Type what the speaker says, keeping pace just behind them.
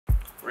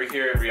We're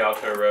here at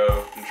Rialto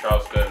Row in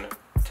Charleston,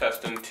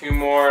 testing two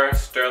more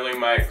Sterling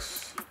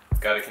mics.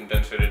 Got a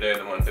condenser today,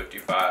 the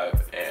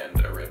 155,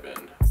 and a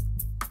ribbon.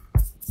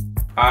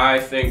 I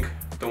think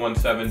the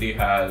 170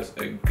 has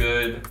a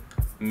good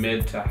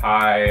mid to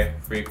high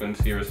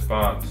frequency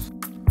response.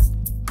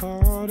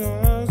 Hard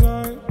as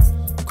ice,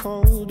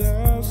 cold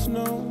as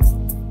snow.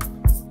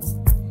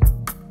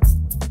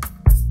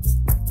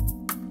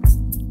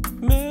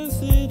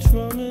 Message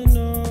from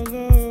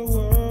another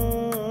world.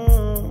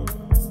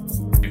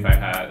 If I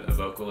had a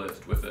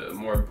vocalist with a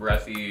more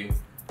breathy,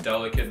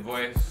 delicate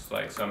voice,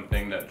 like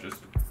something that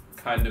just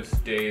kind of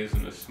stays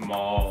in a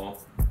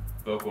small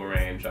vocal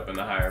range up in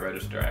the higher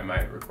register, I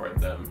might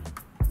record them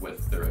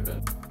with the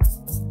ribbon.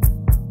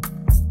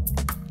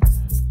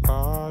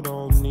 I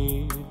don't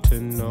need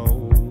to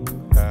know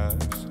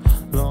as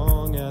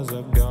long as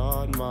I've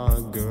got my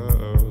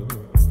girl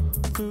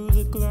through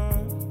the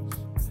glass.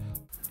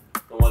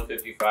 The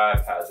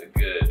 155 has a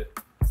good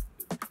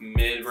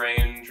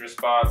mid-range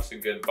response, a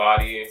good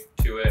body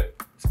to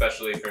it,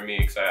 especially for me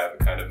because I have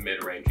a kind of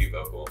mid-rangey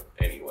vocal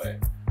anyway.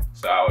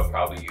 So I would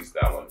probably use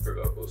that one for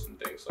vocals and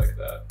things like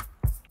that.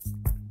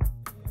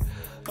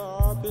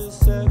 Our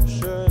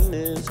perception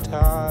is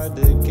tied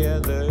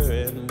together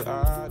and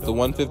The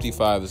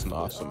 155 is an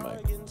awesome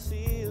mic.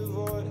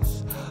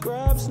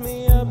 wraps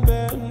me up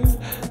and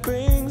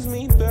brings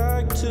me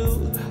back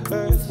to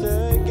earth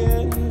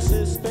again,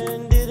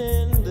 suspended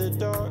in the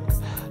dark.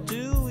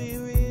 Do we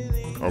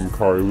really? I'm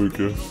Khari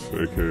Lucas,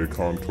 aka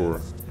Contour.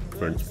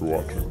 Thanks for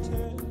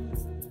watching.